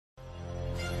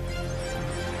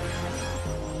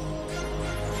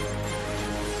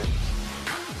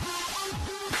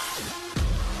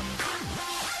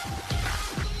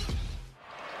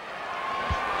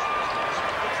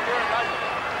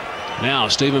Now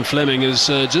Stephen Fleming is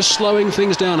just slowing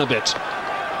things down a bit.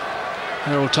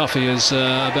 Harold Tuffy is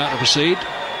about to proceed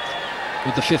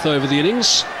with the 5th over the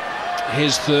innings.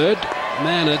 His 3rd.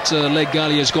 Man at leg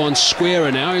gully has gone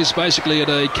squarer now. He's basically at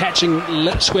a catching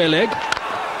square leg.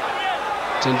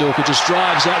 Tendulkar just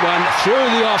drives that one through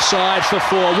the offside for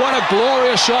 4. What a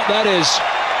glorious shot that is.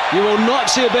 You will not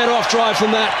see a better off drive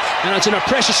than that, and it's in a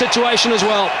pressure situation as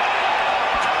well.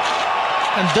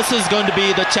 And this is going to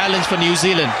be the challenge for New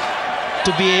Zealand,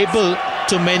 to be able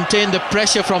to maintain the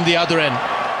pressure from the other end.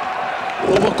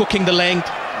 Overcooking the length,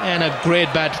 and a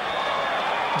great bat.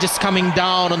 Just coming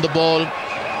down on the ball.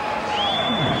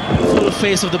 Full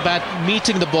face of the bat,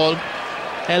 meeting the ball.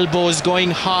 Elbows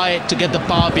going high to get the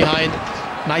power behind.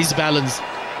 Nice balance.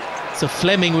 So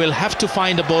Fleming will have to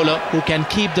find a bowler who can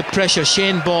keep the pressure.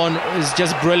 Shane Bourne is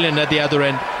just brilliant at the other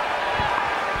end.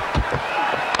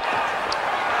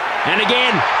 And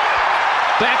again,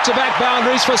 back-to-back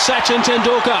boundaries for Sachin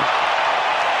Tendulkar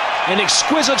in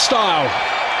exquisite style.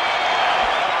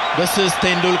 This is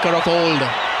Tendulkar of old.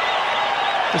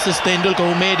 This is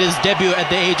Tendulkar who made his debut at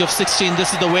the age of 16.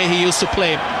 This is the way he used to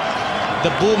play.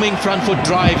 The booming front foot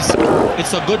drives.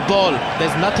 It's a good ball.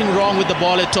 There's nothing wrong with the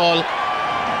ball at all.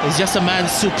 He's just a man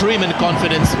supreme in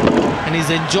confidence, and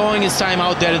he's enjoying his time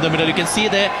out there in the middle. You can see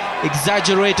the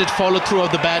exaggerated follow-through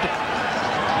of the bat.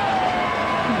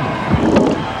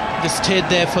 Just stayed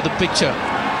there for the picture.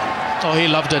 Oh, he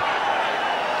loved it.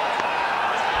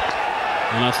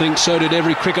 And I think so did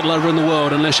every cricket lover in the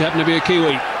world, unless you happen to be a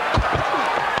Kiwi.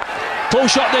 Full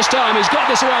shot this time. He's got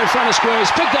this away in front of square.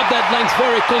 He's picked up that length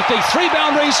very quickly. 3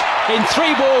 boundaries in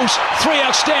 3 balls, 3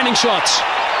 outstanding shots.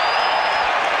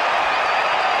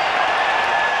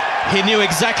 He knew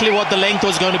exactly what the length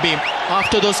was going to be.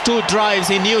 After those 2 drives,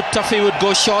 he knew Tuffy would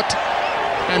go short,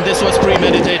 and this was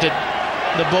premeditated.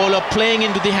 The bowler playing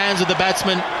into the hands of the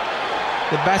batsman.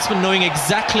 The batsman knowing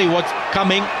exactly what's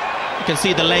coming. You can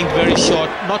see the length very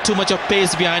short. Not too much of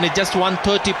pace behind it. Just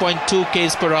 130.2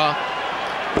 k's per hour.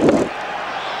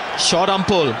 Short on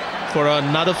pull for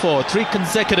another 4. 3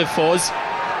 consecutive 4s,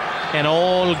 and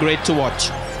all great to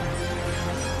watch.